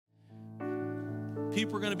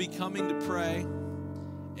People are going to be coming to pray.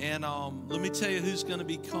 And let me tell you who's going to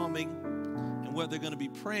be coming and what they're going to be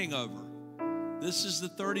praying over. This is the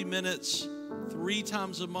 30 minutes, 3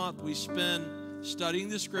 times a month we spend studying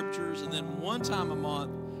the scriptures, and then 1 time a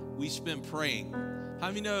month we spend praying. How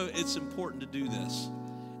many know it's important to do this?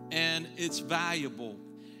 And it's valuable.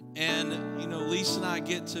 And, you know, Lisa and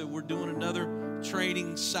I we're doing another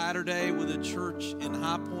training Saturday with a church in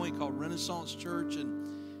High Point called Renaissance Church.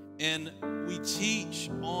 And we teach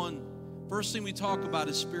on, first thing we talk about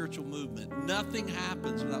is spiritual movement. Nothing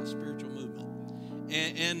happens without spiritual movement.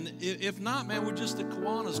 And if not, man, we're just the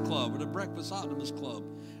Kiwanis Club or the Breakfast Optimist Club.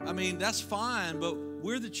 I mean, that's fine, but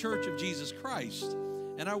we're the Church of Jesus Christ.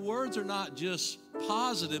 And our words are not just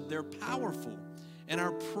positive, they're powerful. And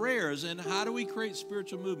our prayers, and how do we create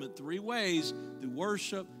spiritual movement? 3 ways: through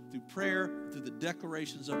worship, through prayer, through the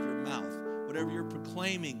declarations of your mouth. Whatever you're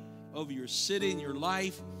proclaiming over your city and your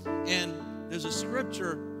life. And there's a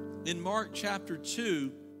scripture in Mark chapter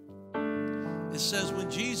 2. It says, when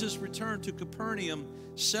Jesus returned to Capernaum,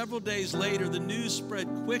 several days later, the news spread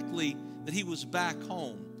quickly that he was back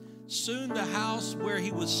home. Soon the house where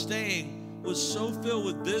he was staying was so filled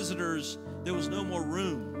with visitors, there was no more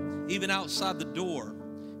room, even outside the door.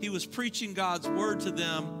 He was preaching God's word to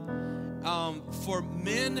them. For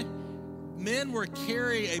men were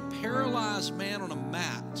carrying a paralyzed man on a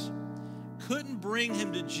mat. Couldn't bring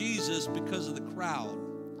him to Jesus because of the crowd.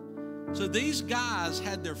 So these guys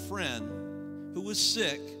had their friend who was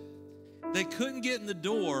sick. They couldn't get in the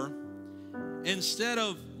door. Instead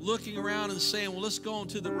of looking around and saying, well, let's go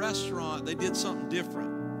into the restaurant, they did something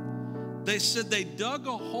different. They said they dug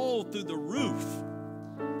a hole through the roof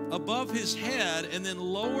above his head and then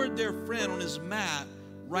lowered their friend on his mat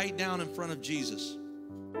right down in front of Jesus.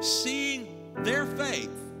 Seeing their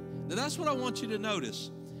faith. Now that's what I want you to notice.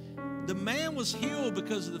 The man was healed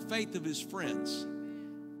because of the faith of his friends.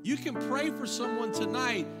 You can pray for someone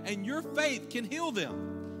tonight and your faith can heal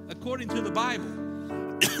them according to the Bible.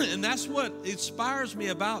 And that's what inspires me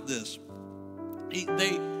about this.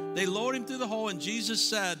 They lowered him through the hole, and Jesus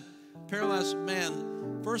said, paralyzed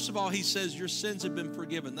man, first of all, he says, your sins have been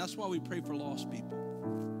forgiven. That's why we pray for lost people.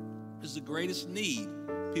 Because the greatest need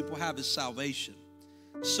people have is salvation.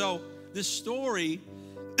 So this story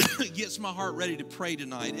gets my heart ready to pray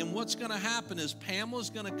tonight. And what's going to happen is Pamela's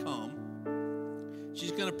going to come.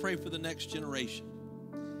 She's going to pray for the next generation.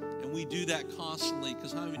 And we do that constantly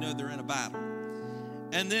because how many know they're in a battle?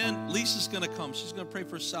 And then Lisa's going to come. She's going to pray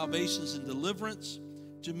for salvations and deliverance.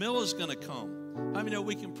 Jamila's going to come. How many know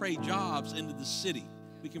we can pray jobs into the city?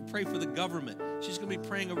 We can pray for the government. She's going to be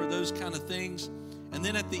praying over those kind of things. And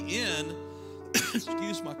then at the end,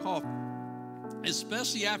 excuse my cough,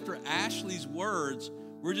 especially after Ashley's words,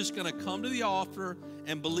 we're just going to come to the altar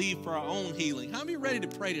and believe for our own healing. How many are ready to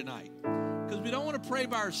pray tonight? Because we don't want to pray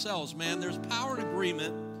by ourselves, man. There's power in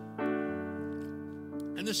agreement.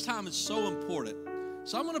 And this time is so important.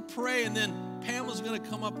 So I'm going to pray, and then Pamela's going to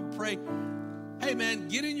come up and pray. Hey, man,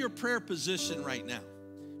 get in your prayer position right now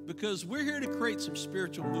because we're here to create some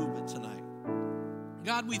spiritual movement tonight.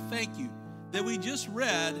 God, we thank you that we just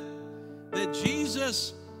read that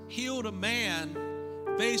Jesus healed a man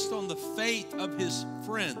based on the faith of his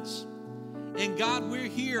friends. And God, we're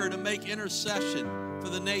here to make intercession for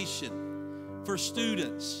the nation, for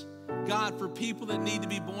students, God, for people that need to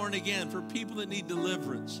be born again, for people that need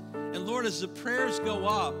deliverance. And Lord, as the prayers go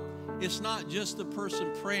up, it's not just the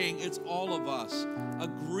person praying, it's all of us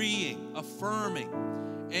agreeing, affirming.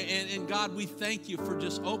 And God, we thank you for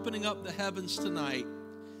just opening up the heavens tonight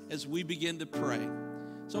as we begin to pray.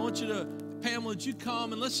 So I want you to, Pamela, would you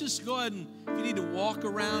come and let's just go ahead and, if you need to walk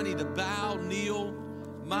around, need to bow, kneel.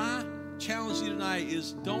 My challenge to you tonight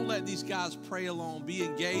is don't let these guys pray alone. Be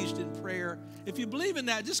engaged in prayer. If you believe in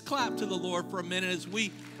that, just clap to the Lord for a minute as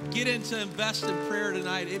we get into invest in prayer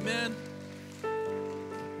tonight. Amen.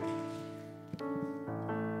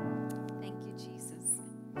 Thank you, Jesus.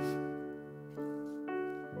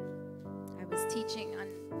 I was teaching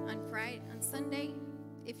on Friday, on Sunday.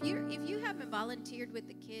 If you haven't volunteered with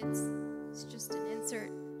the kids, it's just an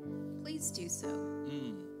insert. Please do so.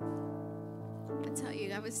 I tell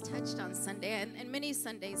you, I was touched on Sunday, and many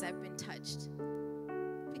Sundays I've been touched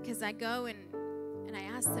because I go and I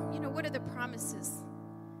ask them, what are the promises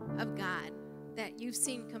of God that you've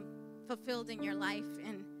seen fulfilled in your life?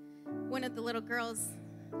 And one of the little girls,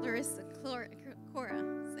 Larissa Cora,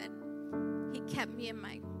 said, he kept me in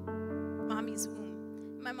my mommy's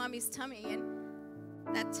womb, my mommy's tummy, and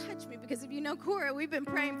that touched me because if you know Cora, we've been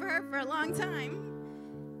praying for her for a long time.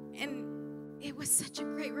 And it was such a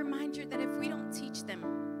great reminder that if we don't teach them,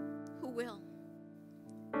 who will?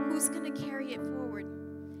 Who's going to carry it forward?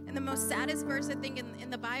 And the most saddest verse, I think, in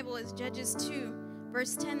the Bible is Judges 2,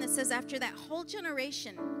 verse 10, that says, after that whole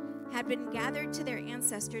generation had been gathered to their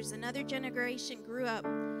ancestors, another generation grew up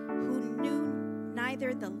who knew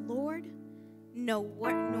neither the Lord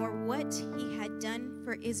nor what he had done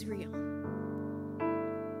for Israel.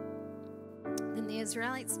 Then the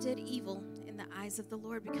Israelites did evil in the eyes of the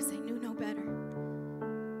Lord because they knew no better.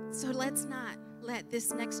 So let's not let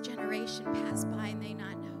this next generation pass by and they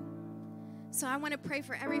not know. So I want to pray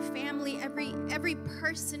for every family, every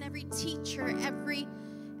person, every teacher, every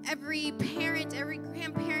parent, every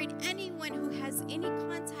grandparent, anyone who has any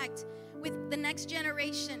contact with the next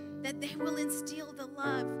generation, that they will instill the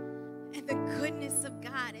love and the goodness of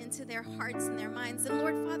God into their hearts and their minds. And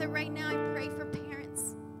Lord Father, right now I pray for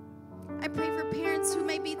parents. I pray for parents who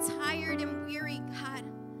may be tired and weary, God.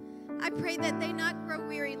 I pray that they not grow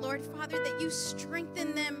weary, Lord Father, that you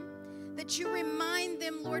strengthen them, that you remind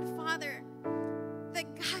them, Lord Father,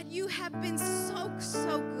 that God, you have been so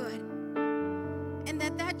good. And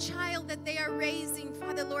that child that they are raising,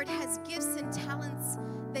 Father, Lord, has gifts and talents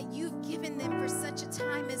that you've given them for such a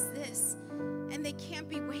time as this. And they can't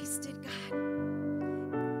be wasted,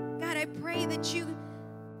 God. God, I pray that you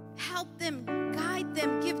help them, guide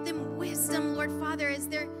them, give them wisdom, Lord Father, as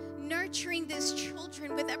they're nurturing these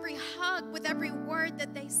children with every hug, with every word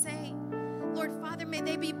that they say. Lord Father, may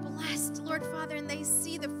they be blessed, Lord Father, and they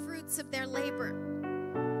see the fruits of their labor.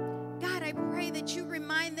 God, I pray that you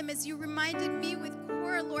remind them, as you reminded me with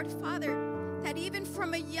Cora, Lord Father, that even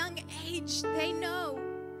from a young age, they know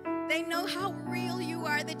how real you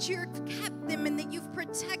are, that you've kept them and that you've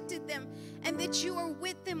protected them and that you are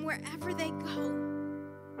with them wherever they go.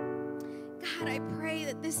 God, I pray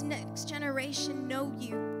that this next generation know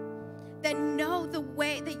you, that know the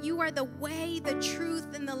way, that you are the way, the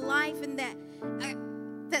truth, and the life, and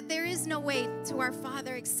that there is no way to our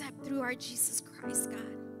Father except through our Jesus Christ, God.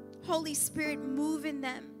 Holy Spirit, move in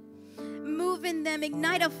them,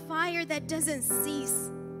 ignite a fire that doesn't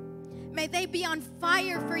cease. May they be on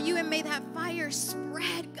fire for you, and may that fire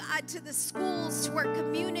spread, God, to the schools, to our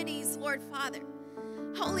communities, Lord Father.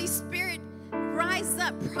 Holy Spirit, rise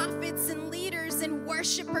up prophets and leaders and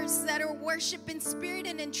worshipers that are worship in spirit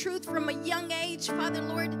and in truth from a young age, Father,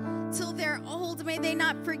 Lord, till they're old. May they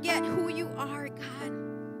not forget who you are, God.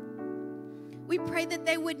 We pray that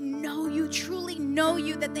they would know you, truly know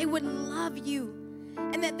you, that they would love you,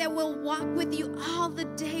 and that they will walk with you all the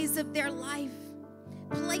days of their life.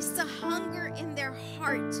 Place a hunger in their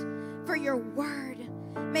heart for your word.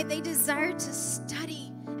 May they desire to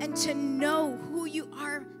study and to know who you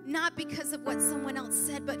are, not because of what someone else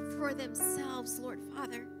said, but for themselves, Lord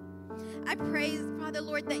Father. I pray, Father,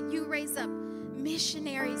 Lord, that you raise up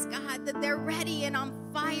missionaries, God, that they're ready and on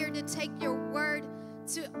fire to take your word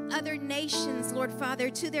to other nations, Lord Father,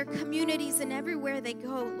 to their communities and everywhere they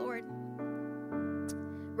go, Lord.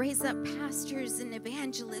 Raise up pastors and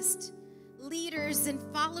evangelists, leaders and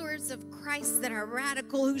followers of Christ that are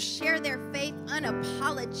radical, who share their faith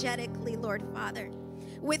unapologetically, Lord Father,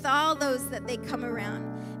 with all those that they come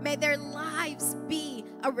around. May their lives be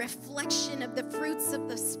a reflection of the fruits of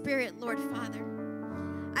the Spirit, Lord Father.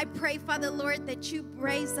 I pray, Father, Lord, that you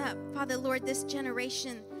raise up, Father, Lord, this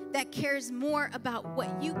generation that cares more about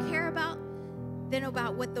what you care about than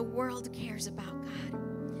about what the world cares about,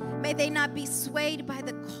 God. May they not be swayed by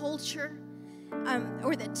the culture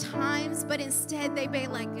or the times, but instead they be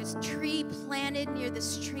like a tree planted near the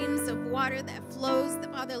streams of water that flows,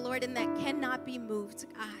 Father, Lord, and that cannot be moved,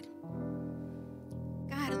 God.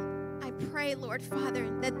 God, I pray, Lord Father,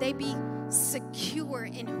 that they be secure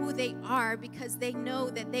in who they are, because they know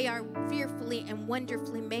that they are fearfully and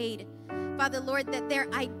wonderfully made. Father, Lord, that their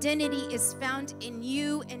identity is found in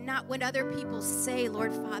you and not what other people say,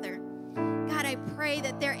 Lord Father. God, I pray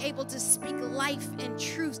that they're able to speak life and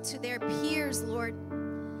truth to their peers, Lord.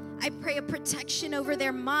 I pray a protection over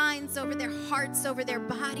their minds, over their hearts, over their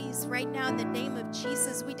bodies right now in the name of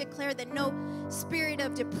Jesus. We declare that no spirit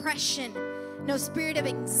of depression, no spirit of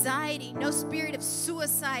anxiety, no spirit of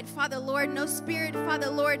suicide, Father, Lord, no spirit, Father,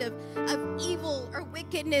 Lord, of evil or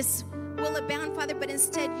wickedness will abound, Father, but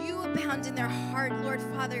instead you abound in their heart, Lord,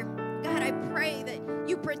 Father. God, I pray that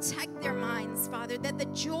you protect their minds, Father, that the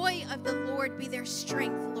joy of the Lord be their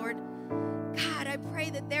strength, Lord. God, I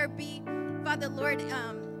pray that there be, Father, Lord,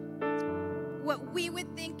 what we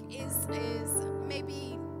would think is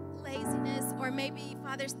maybe laziness, or maybe,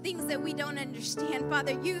 Father, things that we don't understand.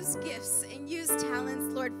 Father, use gifts and use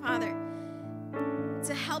talents, Lord, Father,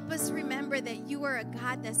 to help us remember that you are a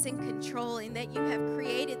God that's in control and that you have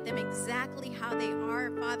created them exactly how they are,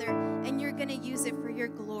 Father, and you're going to use it for your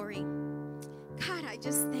glory. God, I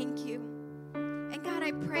just thank you. And God,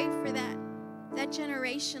 I pray for that that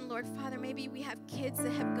generation, Lord Father. Maybe we have kids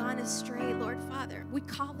that have gone astray, Lord Father. We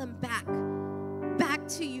call them back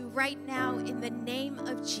to you right now in the name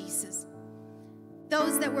of Jesus.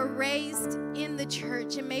 Those that were raised in the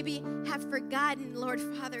church and maybe have forgotten, Lord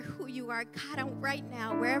Father, who you are. God, right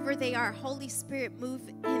now, wherever they are, Holy Spirit, move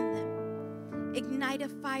in them. Ignite a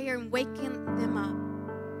fire and waken them up.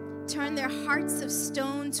 Turn their hearts of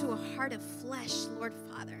stone to a heart of flesh, Lord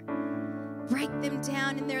Father. Break them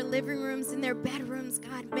down in their living rooms, in their bedrooms,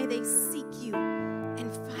 God. May they seek you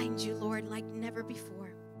and find you, Lord, like never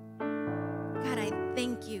before. God, I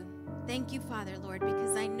thank you. Thank you, Father, Lord,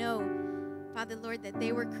 because I know, Father, Lord, that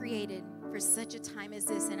they were created for such a time as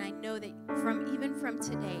this. And I know that even from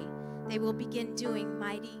today, they will begin doing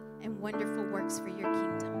mighty and wonderful works for your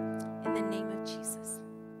kingdom. In the name of Jesus.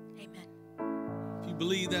 Amen. If you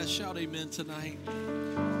believe that, shout amen tonight.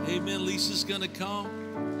 Amen. Lisa's going to come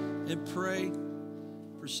and pray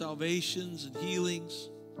for salvations and healings.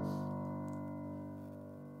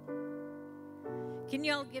 Can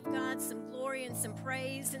y'all give God some glory and some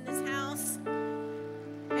praise in this house?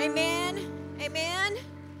 Amen. Amen.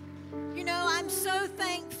 You know, I'm so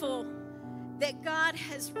thankful that God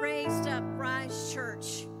has raised up Rise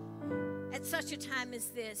Church at such a time as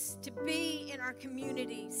this to be in our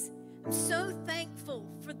communities. I'm so thankful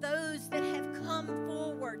for those that have come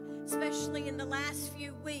forward, especially in the last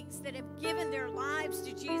few weeks, that have given their lives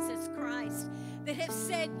to Jesus Christ, that have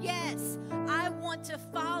said, yes, I want to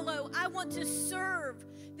follow, I want to serve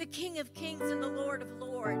the King of Kings and the Lord of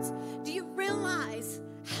Lords. Do you realize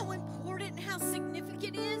how important and how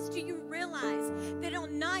significant it is? Do you realize that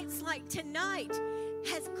on nights like tonight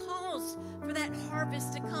has caused for that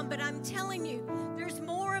harvest to come? But I'm telling you, there's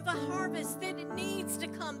more of a harvest that it needs to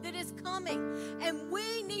come, that is coming. And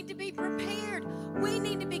we need to be prepared. We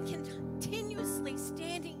need to be continuously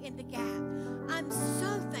standing in the gap. I'm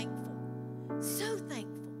so thankful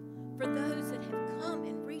for those that have come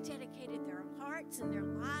and rededicated their hearts and their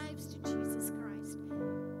lives to Jesus Christ.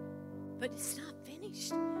 But it's not finished.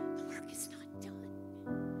 The work is not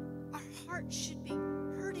done. Our hearts should be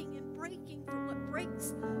hurting and breaking for what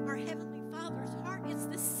breaks our Heavenly Father's heart. It's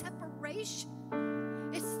the separation.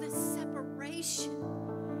 It's the separation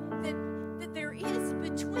that there is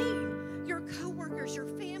between your coworkers, your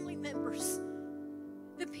family members,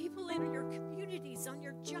 the people in your communities, on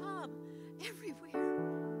your job, everywhere.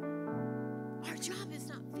 Our job is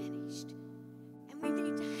not finished. And we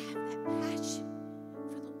need to have that passion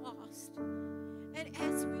for the lost. And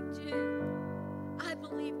as we do, I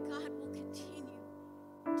believe God will continue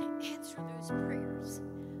to answer those prayers.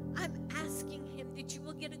 I'm asking Him that you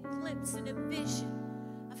will get a glimpse and a vision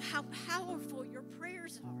of how powerful your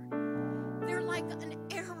prayers are. They're like an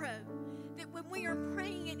arrow that when we are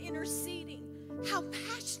praying and interceding, how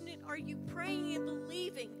passionate are you praying and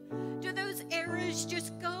believing? Do those arrows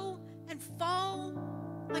just go and fall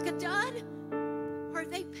like a dud? Or are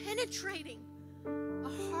they penetrating a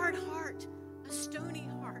hard heart, a stony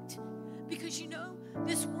heart? Because you know,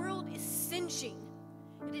 this world is singeing.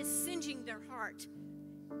 It is singeing their heart.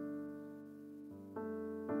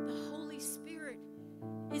 The Holy Spirit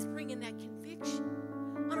is bringing that conviction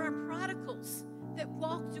on our prodigals that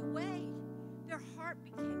walked away. Their heart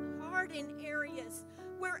became hard in areas.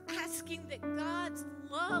 We're asking that God's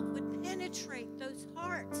love would penetrate those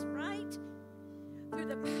hearts, right? Through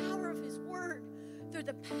the power of His Word, through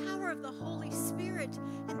the power of the Holy Spirit.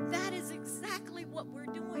 And that is exactly what we're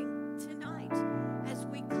doing tonight as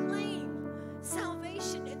we claim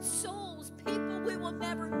salvation and souls, people we will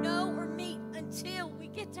never know or meet until we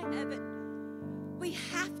get to heaven. We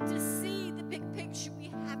have to see the big picture.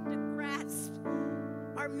 We have to grasp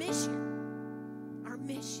our mission. Our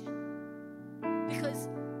mission. Because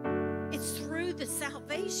it's through the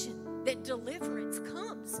salvation that deliverance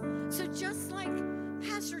comes. So just like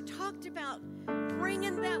Pastor talked about,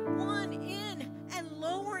 bringing that one in and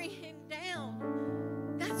lowering him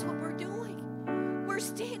down, that's what we're doing. We're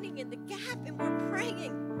standing in the gap and we're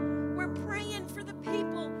praying. We're praying for the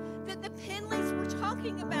people that the Penleys were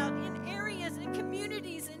talking about in areas and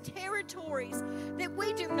communities and territories that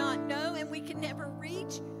we do not know and we can never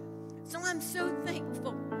reach. So I'm so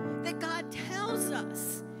thankful that God tells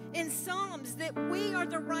us in Psalms that we are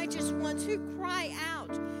the righteous ones who cry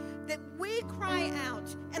out, that we cry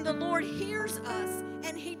out and the Lord hears us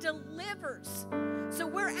and He delivers. So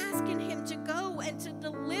we're asking Him to go and to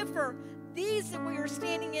deliver these that we are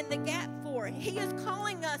standing in the gap for. He is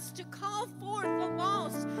calling us to call forth the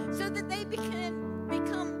lost so that they can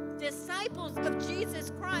become disciples of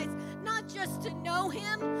Jesus Christ, not just to know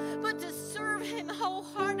Him, but to serve Him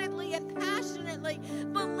wholeheartedly and passionately,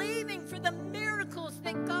 believing for the miracles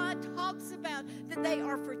that God talks about, that they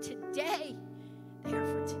are for today there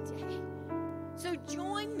for today. So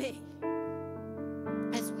join me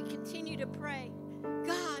as we continue to pray.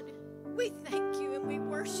 God, we thank you and we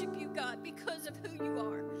worship you, God, because of who you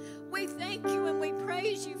are. We thank you and we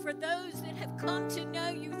praise you for those that have come to know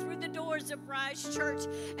you through the doors of Rise Church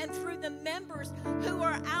and through the members who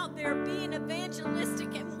are out there being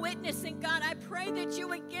evangelistic and witnessing. God, I pray that you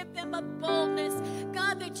would give them a boldness.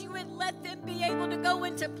 God, that you would let them be able to go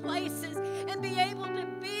into places and be able to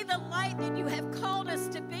be the light that you have called us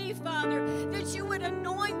to be, Father. That you would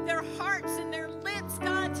anoint their hearts and their lips,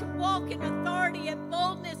 God, to walk in authority and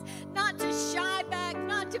boldness, not to shy back,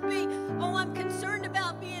 not to be, oh, I'm concerned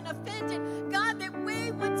about being offended. God, that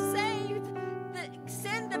we would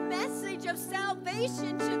send the message of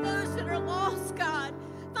salvation to those that are lost, God.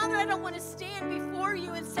 Father, I don't want to stand before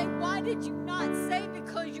you and say, why did you not say?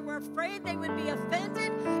 Because you were afraid they would be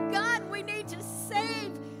offended. God, we need to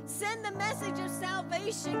send the message of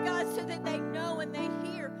salvation, God, so that they know and they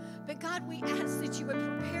hear. But God, we ask that you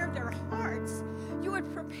would prepare their hearts. You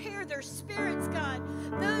would prepare their spirits, God.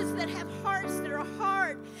 Those that have hearts that are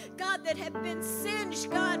hard, God, that have been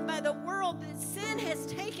singed, God, by the world, that sin has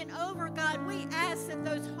taken over, God. We ask that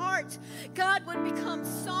those hearts, God, would become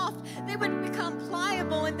soft. They would become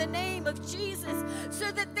pliable in the name of Jesus,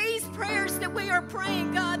 so that these prayers that we are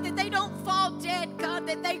praying, God, that they don't fall dead, God,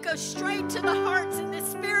 that they go straight to the hearts and the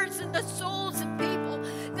spirits and the souls of people,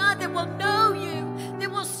 God, that will know you,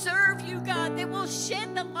 that will serve you, God, that will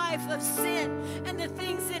shed the life of sin and the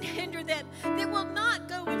things that hinder them, that will not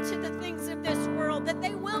go into the things of this world, that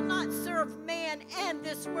they will not serve man and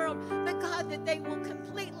this world, but God, that they will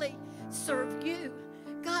completely serve you.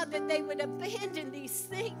 God, that they would abandon these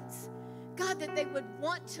things. God, that they would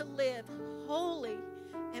want to live holy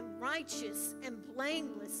and righteous and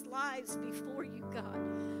blameless lives before you, God,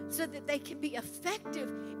 so that they can be effective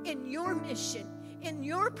in your mission, in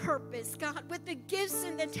your purpose, God, with the gifts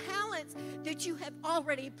and the talents that you have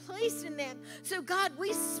already placed in them. So, God,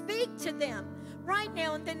 we speak to them right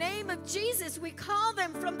now in the name of Jesus. We call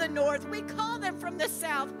them from the north. We call them from the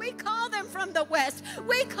south. We call them from the west.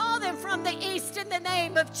 We call them from the east in the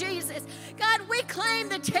name of Jesus. God, we claim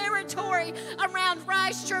the territory around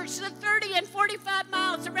Rise Church, the 30 and 45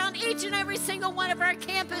 miles around each and every single one of our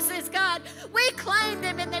campuses, God. We claim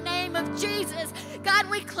them in the name of Jesus. God,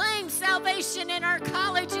 we claim salvation in our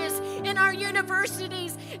colleges, in our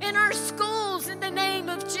universities, in our schools in the name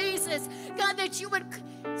of Jesus. God, that you would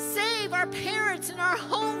save our parents and our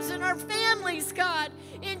homes and our families, God,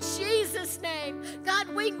 in Jesus' name. God,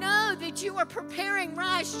 we know that you are preparing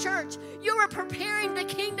Rise Church. You are preparing the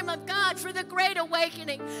kingdom of God for the great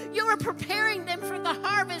awakening. You are preparing them for the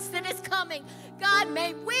harvest that is coming. God,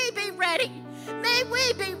 may we be ready. May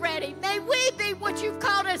we be ready. May we be what you've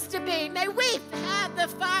called us to be. May we have the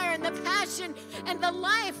fire and the passion and the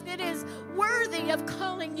life that is worthy of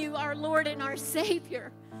calling you our Lord and our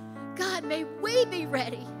Savior. God, may we be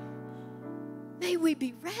ready. May we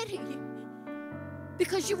be ready,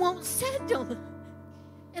 because you won't send them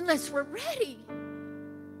unless we're ready.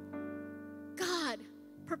 God,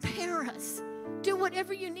 prepare us. Do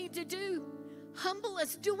whatever you need to do. Humble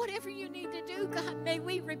us. Do whatever you need to do, God. May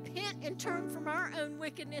we repent and turn from our own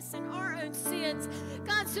wickedness and our own sins,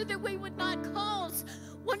 God, so that we would not cause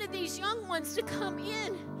one of these young ones to come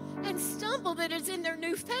in and stumble that is in their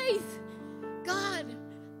new faith. God,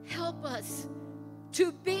 help us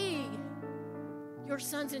to be your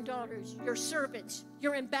sons and daughters, your servants,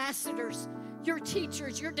 your ambassadors, your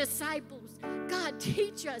teachers, your disciples. God,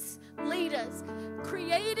 teach us, lead us,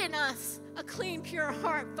 create in us a clean, pure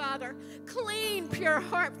heart, Father. Clean, pure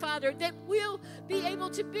heart, Father, that we'll be able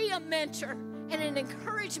to be a mentor and an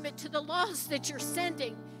encouragement to the lost that you're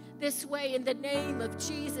sending this way. In the name of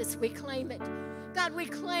Jesus, we claim it. God, we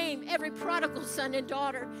claim every prodigal son and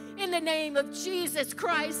daughter in the name of Jesus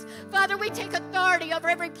Christ. Father, we take authority over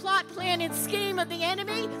every plot, plan, and scheme of the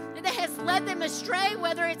enemy that has led them astray,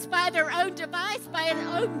 whether it's by their own device, by their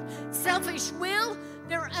own selfish will,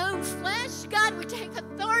 their own flesh. God, we take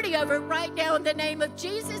authority over it right now in the name of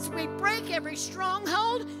Jesus. We break every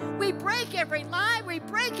stronghold. We break every lie. We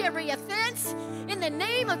break every offense in the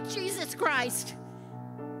name of Jesus Christ.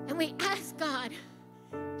 And we ask, God,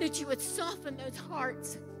 that you would soften those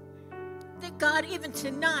hearts. That, God, even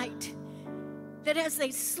tonight, that as they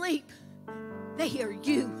sleep, they hear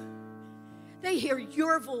you. They hear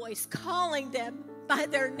your voice calling them by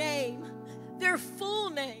their name, their full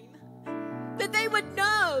name. That they would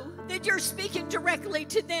know that you're speaking directly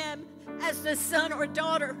to them as the son or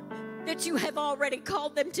daughter that you have already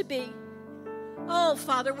called them to be. Oh,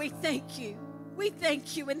 Father, we thank you. We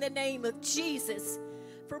thank you in the name of Jesus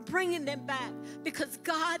for bringing them back. Because,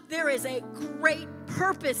 God, there is a great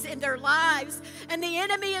purpose in their lives, and the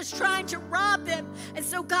enemy is trying to rob them. And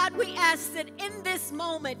so, God, we ask that in this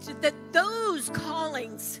moment, that those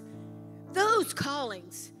callings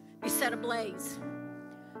be set ablaze.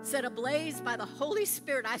 Set ablaze by the Holy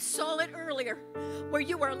Spirit. I saw it earlier where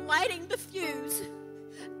you were lighting the fuse.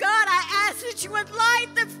 God, I ask that you would light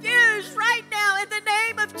the fuse right now in the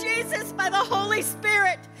name of Jesus by the Holy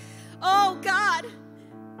Spirit. Oh, God,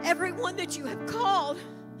 everyone that you have called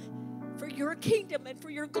for your kingdom and for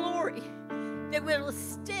your glory, that will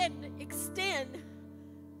extend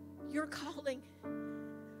your calling.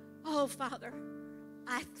 Oh, Father,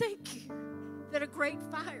 I thank you that a great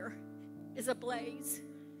fire is ablaze.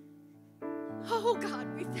 Oh, God,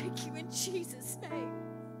 we thank you in Jesus' name.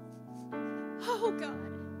 Oh,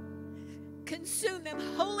 God, consume them.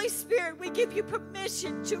 Holy Spirit, we give you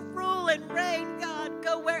permission to rule and reign, God.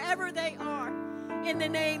 Go wherever they are in the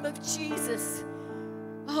name of Jesus.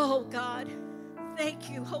 Oh, God,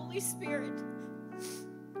 thank you, Holy Spirit.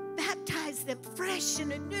 Baptize them fresh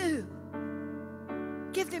and anew.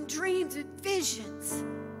 Give them dreams and visions.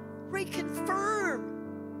 Reconfirm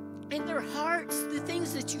in their hearts the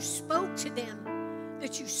things that you spoke to them,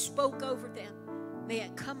 that you spoke over them. May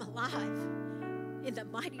it come alive in the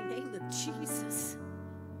mighty name of Jesus.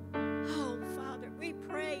 Oh, Father, we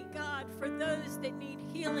pray, God, for those that need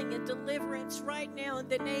healing and deliverance right now in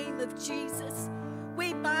the name of Jesus.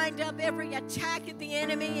 We bind up every attack of the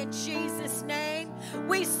enemy in Jesus' name.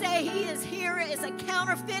 We say he is here as a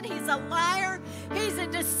counterfeit. He's a liar. He's a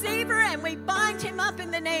deceiver, and we bind him up in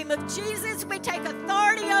the name of Jesus. We take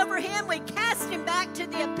authority over him. We cast him back to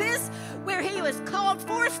the abyss where he was called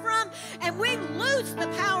forth from, and we loose the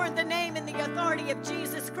power and the name and the authority of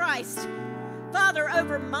Jesus Christ. Father,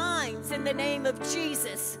 over minds in the name of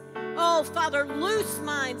Jesus. Oh, Father, loose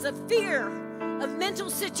minds of fear, of mental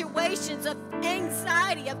situations, of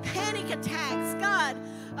anxiety, of panic attacks, God,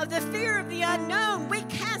 of the fear of the unknown. We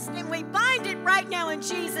cast and we bind it right now in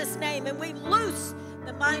Jesus' name, and we loose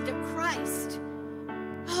the mind of Christ.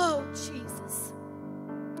 Oh, Jesus.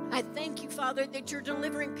 I thank you, Father, that you're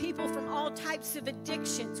delivering people from all types of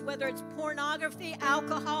addictions, whether it's pornography,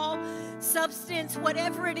 alcohol, substance,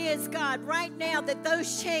 whatever it is, God, right now that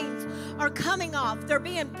those chains are coming off. They're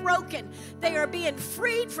being broken. They are being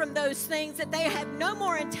freed from those things, that they have no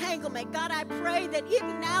more entanglement. God, I pray that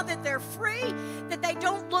even now that they're free, that they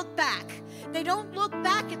don't look back. They don't look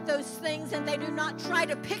back at those things, and they do not try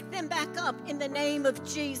to pick them back up in the name of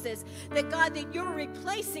Jesus. That, God, that you're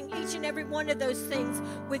replacing each and every one of those things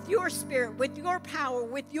with your spirit, with your power,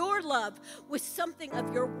 with your love, with something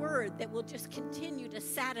of your word that will just continue to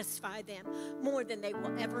satisfy them more than they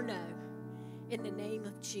will ever know. In the name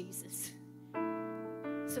of Jesus.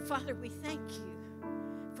 So, Father, we thank you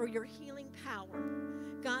for your healing power.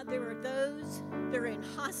 God, there are those that are in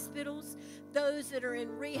hospitals, those that are in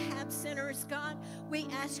rehab centers, God. We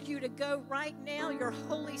ask you to go right now, your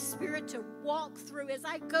Holy Spirit, to walk through. As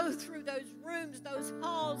I go through those rooms, those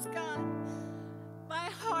halls, God, my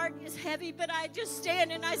heart is heavy, but I just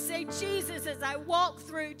stand and I say, Jesus, as I walk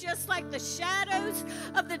through, just like the shadows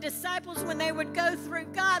of the disciples when they would go through,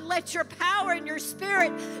 God, let your power and your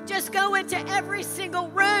spirit just go into every single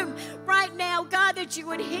room right now, God, that you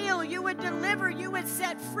would heal, you would deliver, you would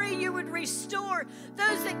set free, you would restore.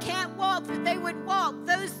 Those that can't walk, that they would walk.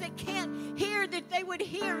 Those that can't hear, that they would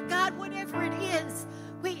hear. God, whatever it is,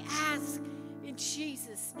 we ask in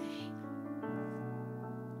Jesus' name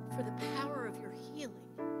for the power of your healing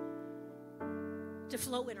to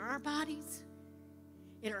flow in our bodies,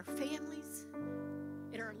 in our families,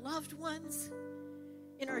 in our loved ones,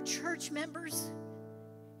 in our church members,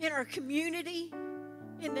 in our community,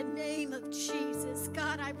 in the name of Jesus.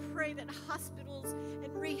 God, I pray that hospitals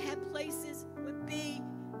and rehab places would be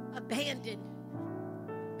abandoned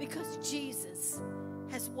because Jesus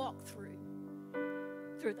has walked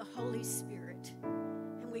through the Holy Spirit.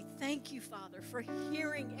 We thank you, Father, for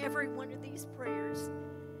hearing every one of these prayers.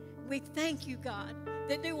 We thank you, God,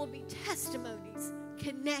 that there will be testimonies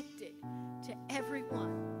connected to every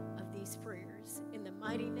one of these prayers. In the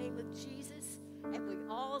mighty name of Jesus, and we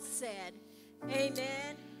all said,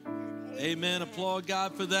 amen. Amen. Applaud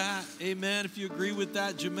God for that. Amen. If you agree with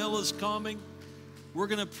that, Jamila's coming. We're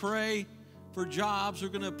going to pray for jobs. We're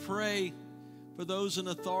going to pray for those in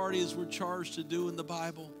authority as we're charged to do in the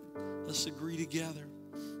Bible. Let's agree together.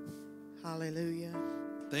 Hallelujah.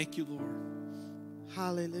 Thank you, Lord.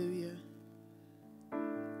 Hallelujah.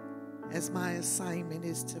 As my assignment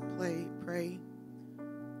is to pray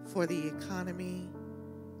for the economy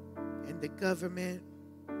and the government,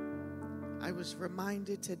 I was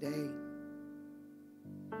reminded today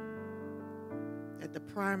that the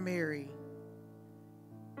primary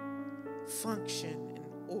function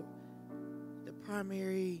or the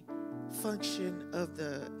primary function of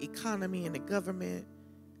the economy and the government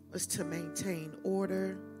was to maintain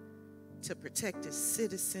order, to protect its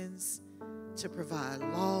citizens, to provide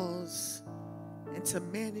laws, and to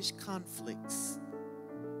manage conflicts.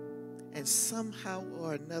 And somehow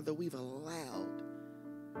or another, we've allowed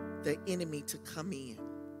the enemy to come in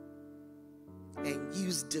and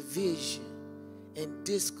use division and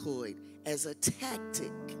discord as a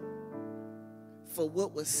tactic for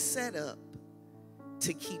what was set up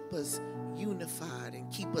to keep us unified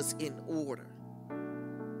and keep us in order.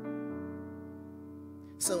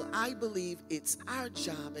 So I believe it's our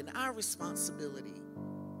job and our responsibility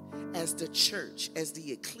as the church, as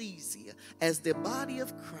the ecclesia, as the body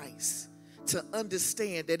of Christ, to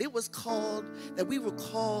understand that it was called, that we were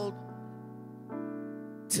called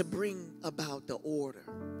to bring about the order.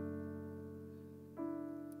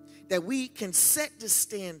 That we can set the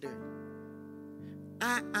standard.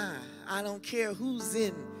 I don't care who's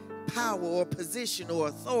in power or position or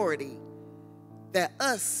authority, that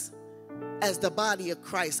us as the body of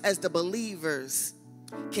Christ, as the believers,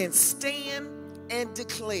 can stand and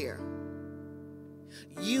declare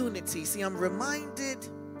unity. See, I'm reminded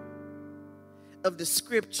of the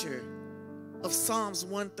scripture of Psalms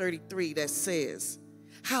 133 that says,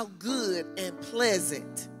 how good and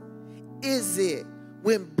pleasant is it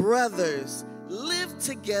when brothers live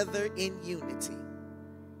together in unity.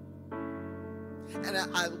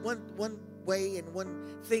 And one way and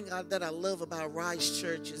one thing that I love about Rise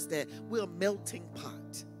Church is that we're a melting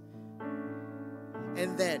pot.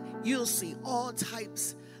 And that you'll see all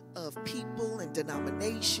types of people and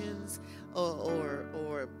denominations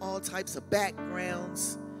or all types of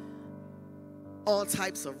backgrounds, all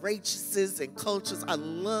types of races and cultures. I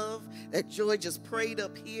love that Joy just prayed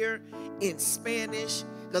up here in Spanish,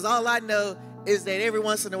 because all I know is that every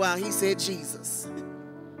once in a while he said Jesus.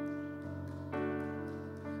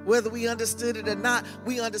 Whether we understood it or not,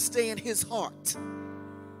 we understand his heart.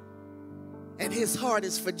 And his heart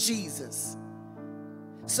is for Jesus.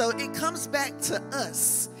 So it comes back to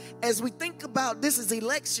us as we think about this is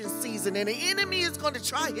election season, and the enemy is going to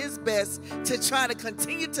try his best to try to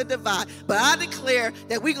continue to divide. But I declare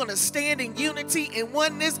that we're going to stand in unity and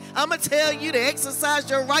oneness. I'm going to tell you to exercise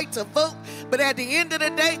your right to vote. But at the end of the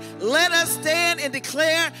day, let us stand and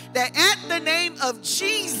declare that at the name of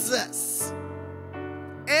Jesus,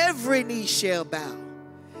 every knee shall bow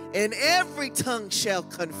and every tongue shall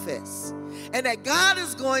confess. And that God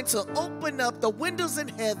is going to open up the windows in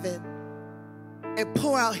heaven and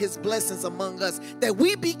pour out his blessings among us. That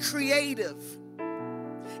we be creative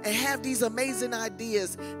and have these amazing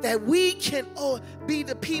ideas. That we can be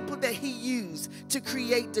the people that he used to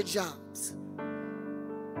create the jobs.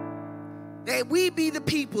 That we be the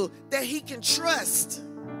people that he can trust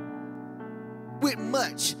with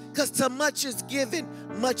much, because to much is given,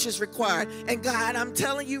 much is required. And God, I'm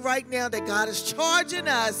telling you right now that God is charging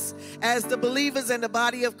us as the believers in the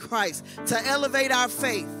body of Christ to elevate our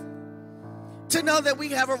faith, to know that we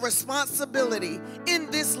have a responsibility in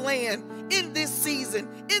this land, in this season,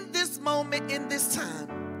 in this moment, in this time.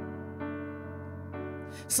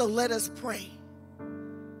 So let us pray.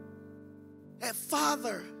 And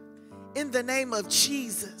Father, in the name of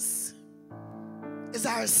Jesus, is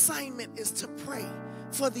our assignment is to pray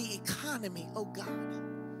for the economy, oh God.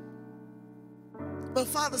 But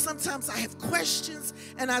Father, sometimes I have questions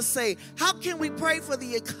and I say, how can we pray for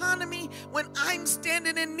the economy when I'm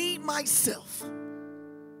standing in need myself?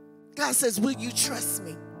 God says, will you trust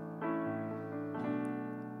me?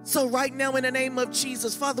 So right now, in the name of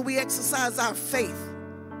Jesus, Father, we exercise our faith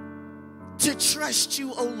to trust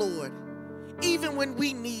you, oh Lord. Even when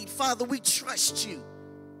we need, Father, we trust you.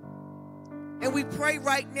 And we pray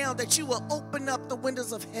right now that you will open up the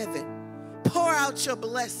windows of heaven. Pour out your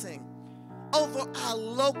blessing over our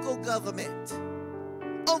local government,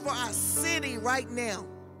 over our city right now,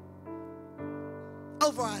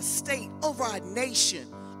 over our state, over our nation,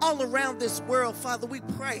 all around this world. Father, we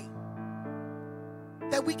pray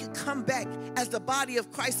that we can come back as the body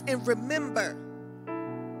of Christ and remember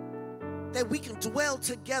that we can dwell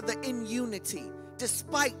together in unity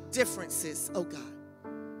despite differences, oh God.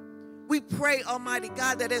 We pray, Almighty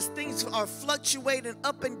God, that as things are fluctuating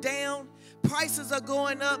up and down, prices are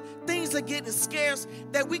going up, things are getting scarce,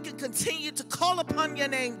 that we can continue to call upon your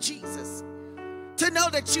name, Jesus, to know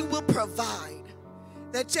that you will provide,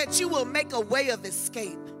 that you will make a way of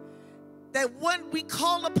escape, that when we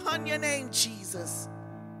call upon your name, Jesus,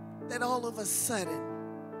 that all of a sudden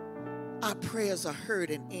our prayers are heard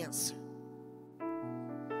and answered.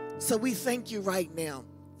 So we thank you right now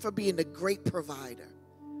for being the great provider.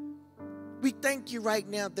 We thank you right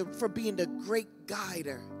now for being the great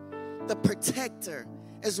guider, the protector,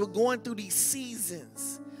 as we're going through these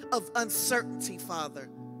seasons of uncertainty, Father.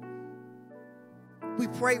 We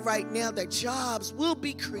pray right now that jobs will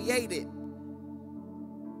be created,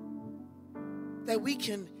 that we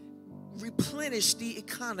can replenish the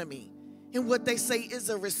economy in what they say is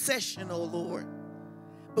a recession, oh Lord.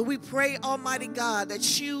 But we pray, Almighty God,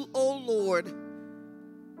 that you, oh Lord,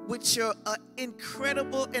 with your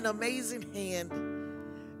incredible and amazing hand,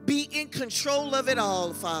 be in control of it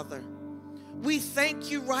all, Father. We thank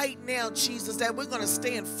you right now, Jesus, that we're going to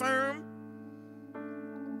stand firm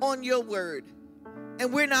on your word.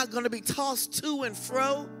 And we're not going to be tossed to and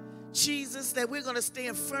fro, Jesus, that we're going to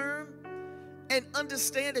stand firm and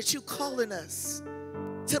understand that you're calling us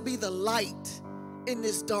to be the light in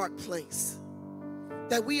this dark place.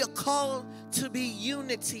 That we are called to be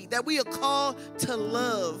unity, that we are called to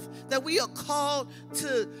love, that we are called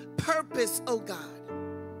to purpose, oh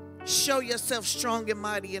God. Show yourself strong and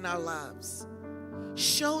mighty in our lives.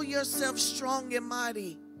 Show yourself strong and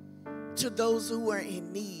mighty to those who are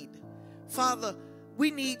in need. Father,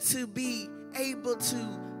 we need to be able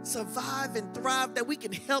to survive and thrive, that we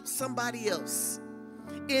can help somebody else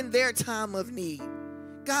in their time of need.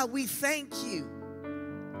 God, we thank you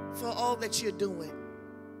for all that you're doing.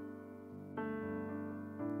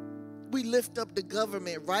 We lift up the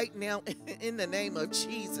government right now in the name of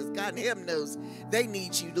Jesus. God, heaven knows they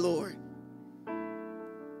need you, Lord.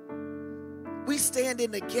 We stand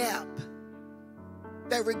in the gap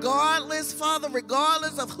that regardless, Father,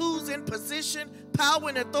 regardless of who's in position, power,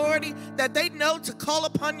 and authority, that they know to call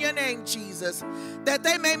upon your name, Jesus, that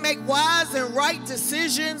they may make wise and right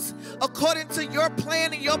decisions according to your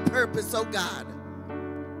plan and your purpose, oh God.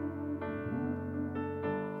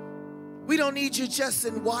 We don't need you just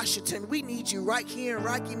in Washington. We need you right here in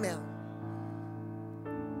Rocky Mount.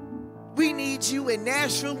 We need you in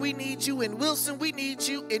Nashville. We need you in Wilson. We need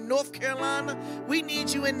you in North Carolina. We need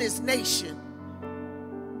you in this nation.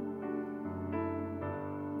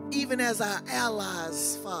 Even as our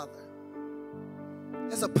allies, Father.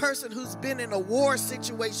 As a person who's been in a war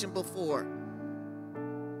situation before,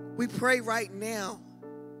 we pray right now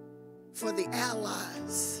for the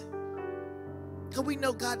allies. Because we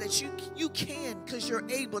know, God, that you can, because you're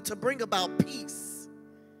able to bring about peace.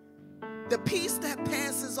 The peace that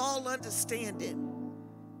passes all understanding.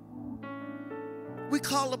 We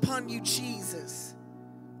call upon you, Jesus,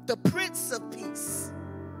 the Prince of Peace.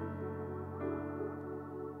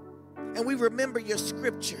 And we remember your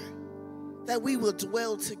scripture, that we will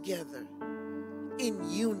dwell together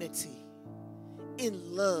in unity,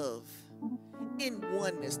 in love, in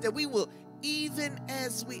oneness, that we will, even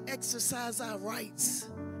as we exercise our rights,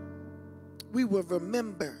 we will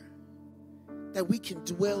remember that we can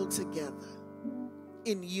dwell together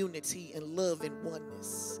in unity and love and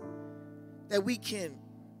oneness. That we can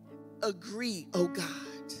agree, oh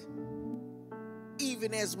God,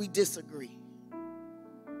 even as we disagree.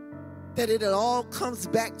 That it all comes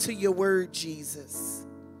back to your word, Jesus.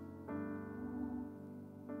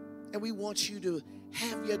 And we want you to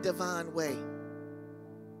have your divine way.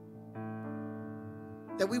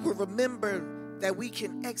 That we will remember that we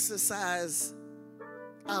can exercise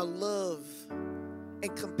our love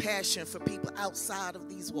and compassion for people outside of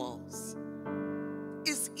these walls.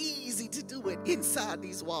 It's easy to do it inside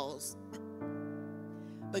these walls.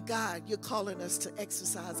 But God, you're calling us to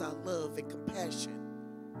exercise our love and compassion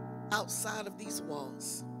outside of these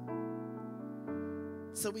walls.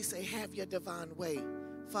 So we say, have your divine way,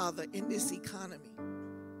 Father, in this economy.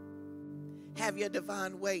 Have your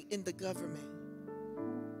divine way in the government.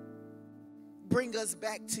 Bring us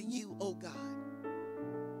back to you, oh God.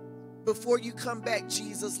 Before you come back,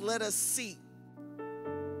 Jesus, let us see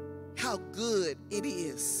how good it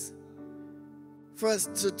is for us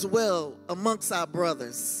to dwell amongst our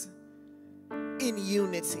brothers in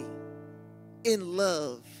unity, in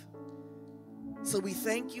love. So we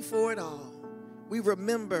thank you for it all. We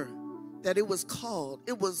remember that it was called,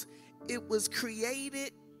 it was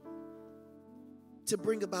created to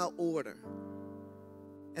bring about order.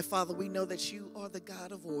 And Father, we know that you are the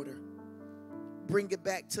God of order. Bring it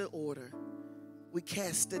back to order. We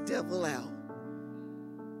cast the devil out.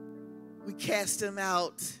 We cast him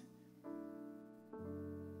out.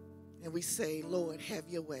 And we say, Lord, have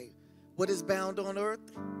your way. What is bound on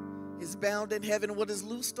earth is bound in heaven. What is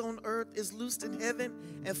loosed on earth is loosed in heaven.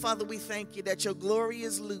 And Father, we thank you that your glory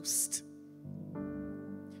is loosed.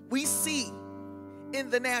 We see in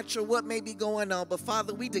the natural what may be going on, but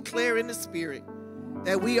Father, we declare in the spirit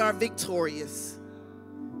that we are victorious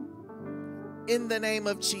in the name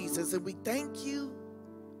of Jesus. And we thank you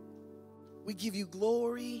We give you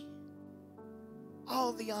glory.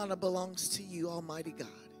 All the honor belongs to you, Almighty God.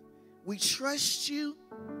 We trust you.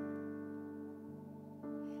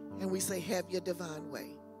 And we say, have your divine way.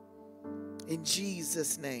 In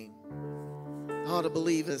Jesus' name. All the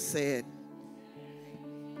believers said.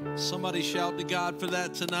 Somebody shout to God for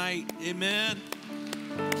that tonight. Amen.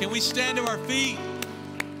 Can we stand to our feet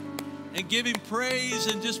and give him praise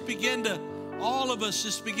and just begin to, all of us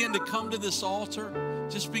just begin to come to this altar.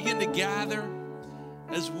 Just begin to gather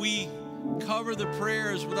as we cover the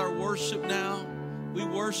prayers with our worship now. We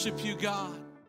worship you, God.